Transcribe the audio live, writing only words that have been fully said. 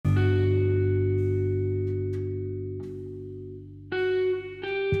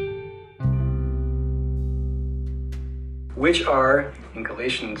which are, in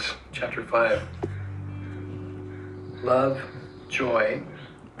Galatians chapter 5, love, joy,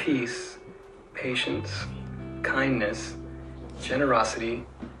 peace, patience, kindness, generosity,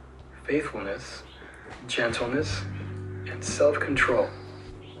 faithfulness, gentleness, and self-control.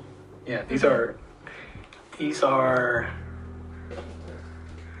 Yeah, these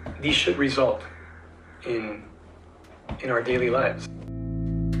should result in our daily lives.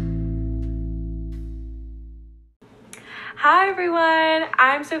 Hi everyone,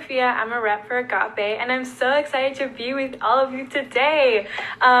 I'm Sophia. I'm a rep for Agape, and I'm so excited to be with all of you today.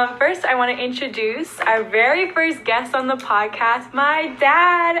 First, I want to introduce our very first guest on the podcast, my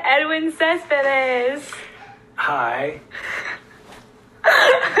dad, Edwin Cespedes. Hi.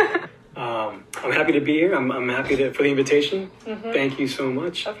 I'm happy to be here. I'm happy for the invitation. Mm-hmm. Thank you so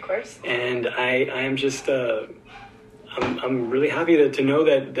much. Of course. And I am just I'm really happy to know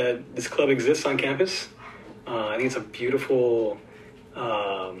that this club exists on campus. I think it's a beautiful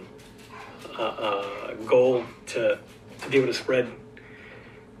goal to be able to spread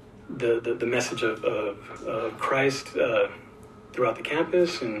the message of Christ throughout the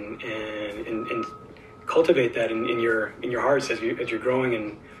campus and cultivate that in your hearts as you're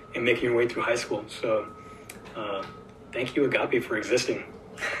growing and making your way through high school. So thank you, Agape, for existing.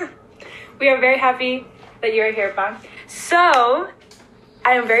 We are very happy that you are here, Bon. So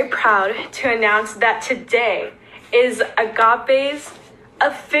I am very proud to announce that today is Agape's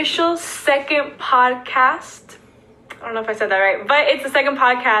official second podcast. I don't know if I said that right, but it's the second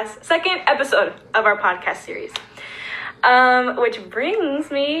episode of our podcast series. Which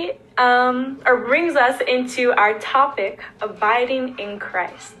brings us into our topic, abiding in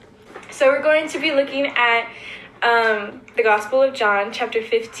Christ. So we're going to be looking at the Gospel of John, chapter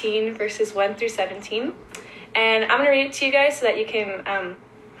 15, verses 1 through 17. And I'm going to read it to you guys so that you can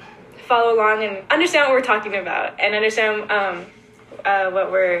follow along and understand what we're talking about and understand what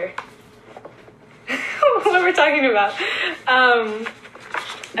we're what we're talking about.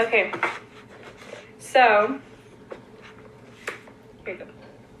 Okay. So, here we go.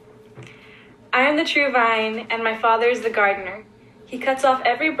 I am the true vine, and my Father is the gardener. He cuts off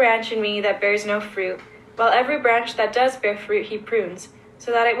every branch in me that bears no fruit, while every branch that does bear fruit he prunes,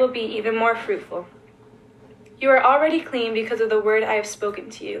 so that it will be even more fruitful. You are already clean because of the word I have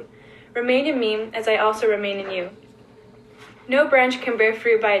spoken to you. Remain in me, as I also remain in you. No branch can bear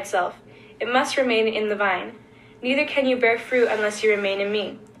fruit by itself. It must remain in the vine. Neither can you bear fruit unless you remain in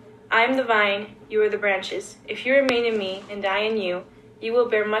me. I am the vine, you are the branches. If you remain in me, and I in you, you will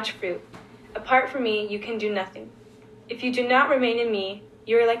bear much fruit. Apart from me, you can do nothing. If you do not remain in me,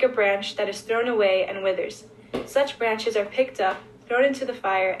 you are like a branch that is thrown away and withers. Such branches are picked up, thrown into the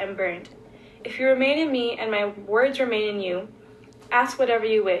fire, and burned. If you remain in me and my words remain in you, ask whatever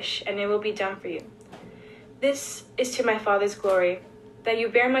you wish, and it will be done for you. This is to my Father's glory, that you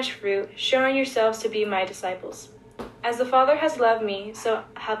bear much fruit, showing yourselves to be my disciples. As the Father has loved me, so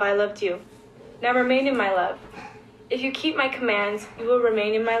have I loved you. Now remain in my love. If you keep my commands, you will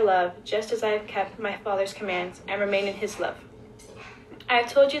remain in my love, just as I have kept my Father's commands and remain in his love. I have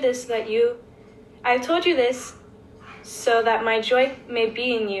told you this so that my joy may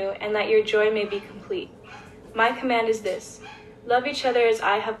be in you and that your joy may be complete. My command is this: love each other as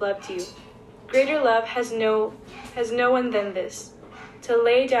I have loved you. Greater love has no one than this, to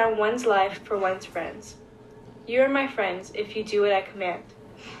lay down one's life for one's friends. You are my friends if you do what I command.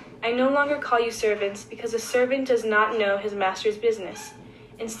 I no longer call you servants, because a servant does not know his master's business.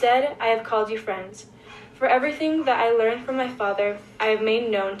 Instead, I have called you friends. For everything that I learned from my Father, I have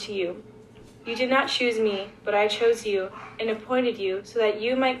made known to you. You did not choose me, but I chose you and appointed you so that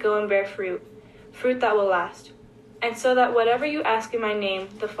you might go and bear fruit that will last. And so that whatever you ask in my name,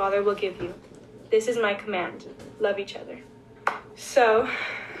 the Father will give you. This is my command: love each other. So,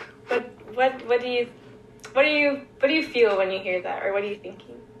 what do you feel when you hear that, or what are you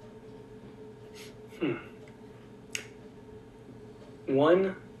thinking?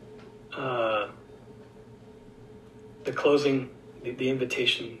 One, the closing, the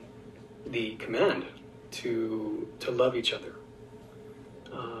invitation, the command to love each other,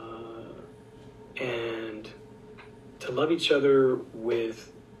 and to love each other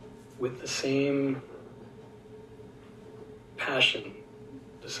with the same passion,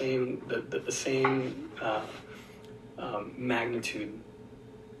 the same magnitude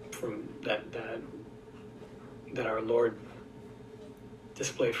from that our Lord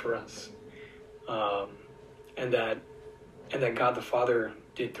displayed for us, and that God the Father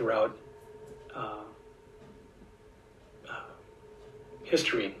did throughout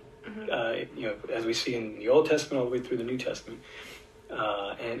history. Mm-hmm. As we see in the Old Testament all the way through the New Testament,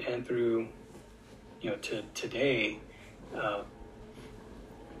 and through to today, uh,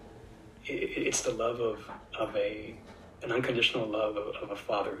 it's the love of an unconditional love of a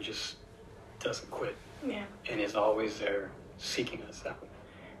father who just doesn't quit. Yeah. And is always there seeking us out,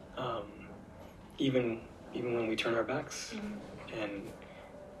 even when we turn our backs, and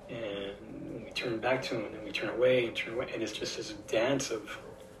when we turn back to him, and then we turn away, and it's just this dance of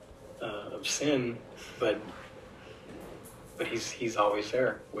sin, but he's always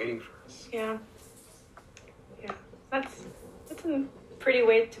there waiting for us. Yeah. That's a pretty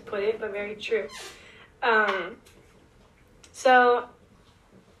way to put it, but very true. So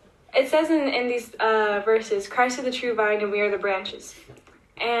it says in these verses, Christ is the true vine and we are the branches.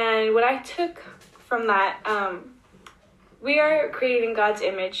 And what I took from that, we are created in God's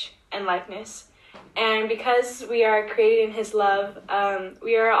image and likeness. And because we are created in his love,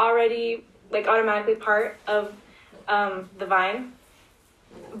 we are already automatically part of the vine.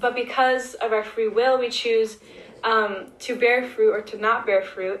 But because of our free will, we choose to bear fruit or to not bear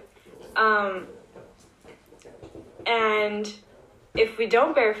fruit. And if we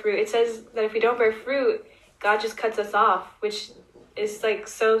don't bear fruit, it says that if we don't bear fruit, God just cuts us off, which is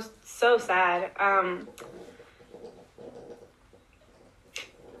so sad.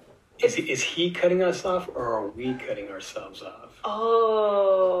 Is he cutting us off, or are we cutting ourselves off?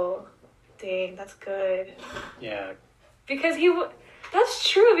 Oh, dang, that's good. Yeah. Because that's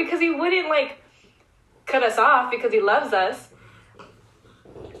true, because he wouldn't cut us off because he loves us.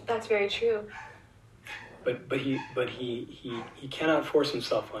 That's very true. But he cannot force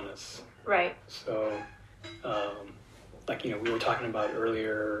himself on us. Right. So, we were talking about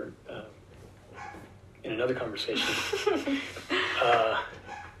earlier in another conversation.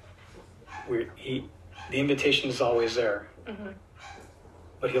 The invitation is always there,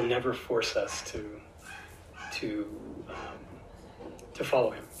 but he'll never force us to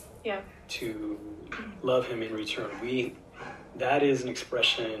follow him. Yeah. To love him in return. That is an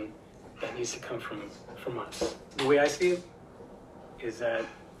expression that needs to come from us. The way I see it is that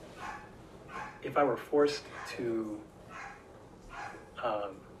if I were forced to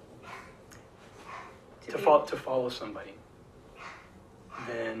follow somebody,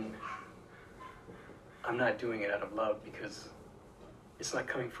 then I'm not doing it out of love, because it's not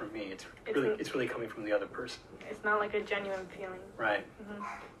coming from me. It's really coming from the other person. It's not like a genuine feeling. Right. Mm-hmm.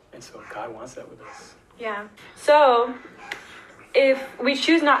 And so God wants that with us. Yeah. So if we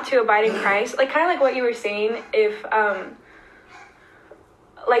choose not to abide in Christ, kind of like what you were saying, if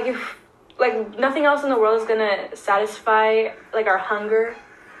nothing else in the world is gonna satisfy our hunger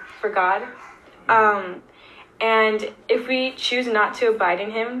for God, and if we choose not to abide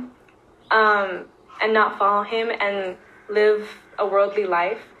in him, and not follow him and live a worldly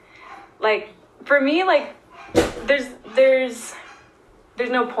life, for me, there's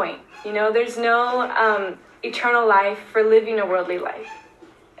no point, there's no eternal life for living a worldly life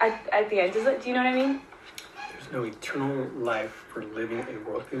at the end. Do you know what I mean? There's no eternal life for living a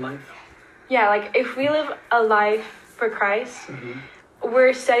worldly life? Yeah, if we live a life for Christ,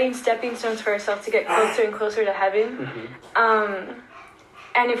 we're setting stepping stones for ourselves to get closer and closer to heaven.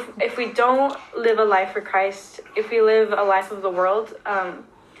 And if we don't live a life for Christ, if we live a life of the world,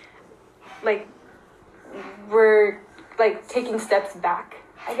 we're taking steps back,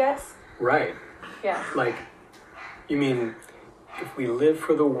 I guess. Right. Yeah. You mean if we live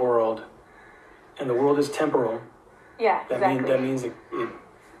for the world, and the world is temporal? Yeah, exactly. That means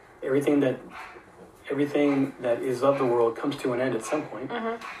everything that is of the world comes to an end at some point.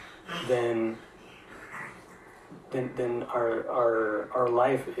 Then our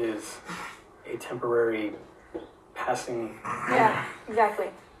life is a temporary passing moment. Yeah, exactly.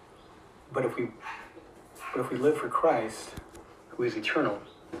 But if we live for Christ, who is eternal,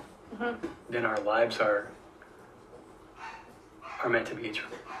 then our lives are meant to be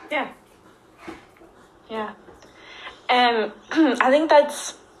eternal. Yeah. Yeah. And I think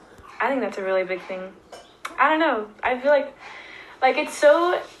that's a really big thing. I don't know. I feel like it's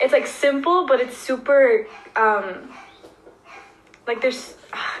simple, but it's super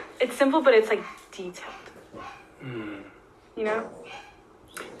it's simple, but it's detailed.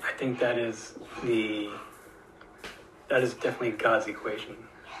 I think that is definitely God's equation.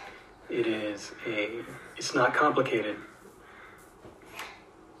 It's not complicated.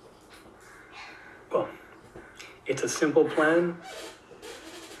 Well, it's a simple plan,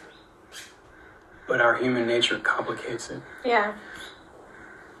 but our human nature complicates it. Yeah.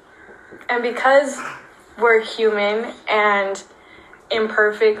 And because we're human and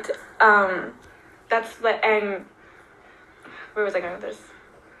imperfect, and where was I going with this?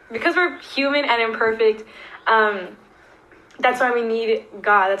 Because we're human and imperfect, that's why we need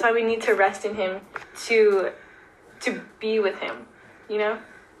God. That's why we need to rest in him to to be with him, you know?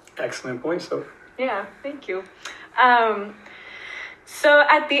 Excellent point, so. Yeah, thank you. So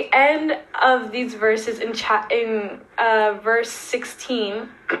at the end of these verses in verse 16,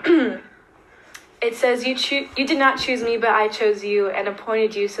 it says, you did not choose me, but I chose you and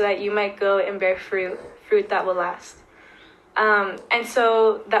appointed you so that you might go and bear fruit that will last. And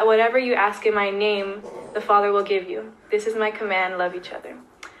so that whatever you ask in my name, the Father will give you. This is my command, love each other.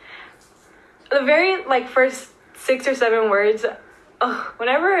 The very first 6 or 7 words,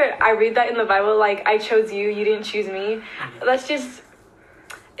 whenever I read that in the Bible, like, I chose you, you didn't choose me,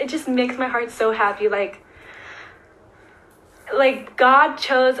 it just makes my heart so happy. Like God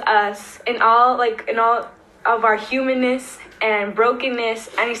chose us in all of our humanness and brokenness,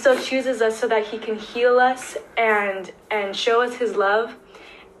 and he still chooses us so that he can heal us and show us his love.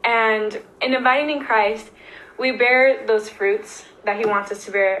 And in abiding in Christ, we bear those fruits that he wants us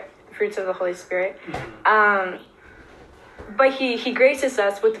to bear, fruits of the Holy Spirit. But he graces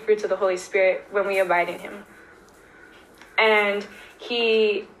us with the fruits of the Holy Spirit when we abide in him. And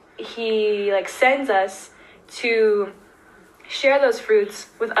he sends us to share those fruits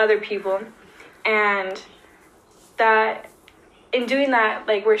with other people, and that in doing that,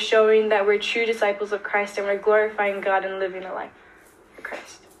 we're showing that we're true disciples of Christ and we're glorifying God and living a life for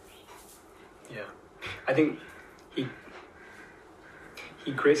Christ. Yeah, I think he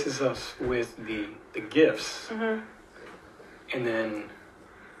graces us with the gifts, and then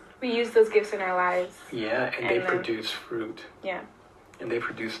we use those gifts in our lives. Yeah, and they produce fruit. Yeah. And they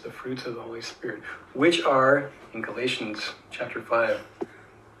produce the fruits of the Holy Spirit, which are, in Galatians chapter 5,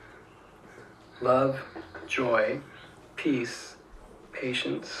 love, joy, peace,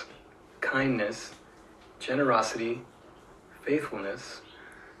 patience, kindness, generosity, faithfulness,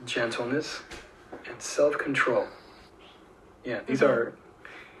 gentleness, and self-control. Yeah, these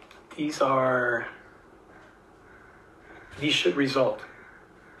should result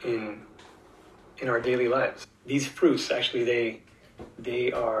in our daily lives. These fruits, actually,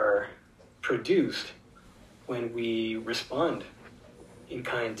 they are produced when we respond in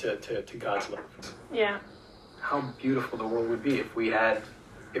kind to God's love. Yeah. How beautiful the world would be if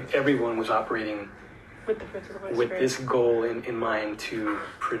everyone was operating with the fruits of the Holy with Spirit. this goal in mind to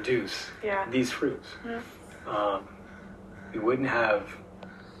produce these fruits. We wouldn't have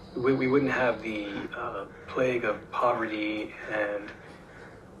the plague of poverty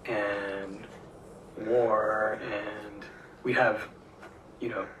and war, and we'd have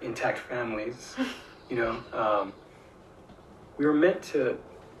intact families. We were meant to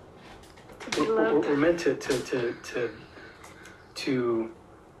be loved. we're meant to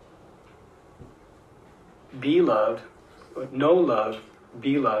be loved, know love,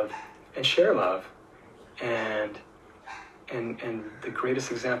 be loved, and share love. And the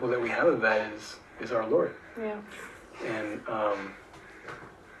greatest example that we have of that is our Lord. Yeah.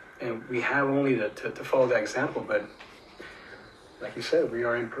 And we have only to follow that example, but like you said, we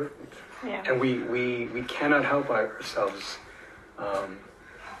are imperfect. Yeah. And we cannot help ourselves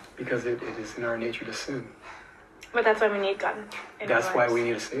because it is in our nature to sin. But that's why we need God. That's why we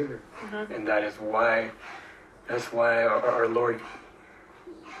need a Savior. And that's why our Lord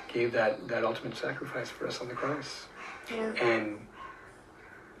gave that ultimate sacrifice for us on the cross. Yeah. And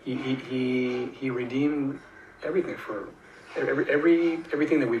he redeemed everything for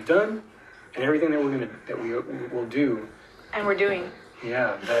everything that we've done and everything that we will do. And we're doing.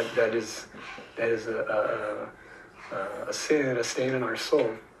 Yeah, that is a sin, a stain in our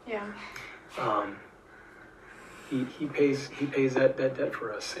soul. Yeah. He pays that debt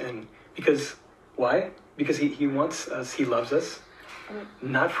for us, and because why? Because he wants us, he loves us,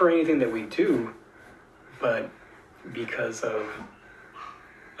 not for anything that we do, but because of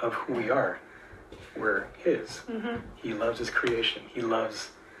who we are. We're his. He loves his creation. He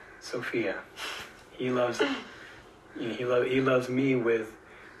loves Sophia. He loves me with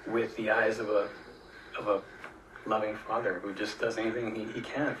the eyes of a loving father who just does anything he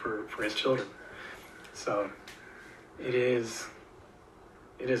can for his children. So it is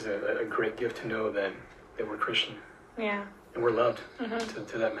a great gift to know that we're Christian. Yeah. And we're loved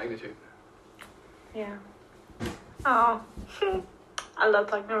to that magnitude. Yeah. Oh, I love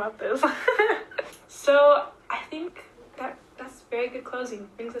talking about this. So I think that's very good closing.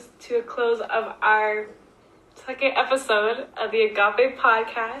 Brings us to a close of our second episode of the Agape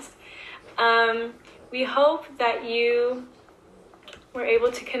podcast. We hope that you were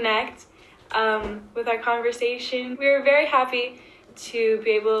able to connect with our conversation. We were very happy to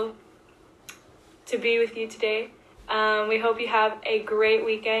be able to be with you today. We hope you have a great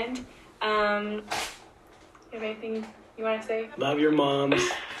weekend. You have anything you want to say? Love your moms.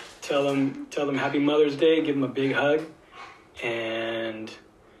 tell them Happy Mother's Day. Give them a big hug, and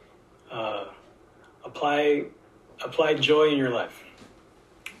apply joy in your life.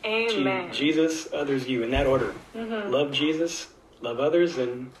 Amen. Jesus, others, you, in that order. Love Jesus, love others,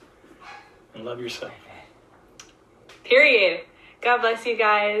 and love yourself. Period. God bless you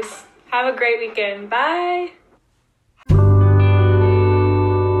guys. Have a great weekend. Bye.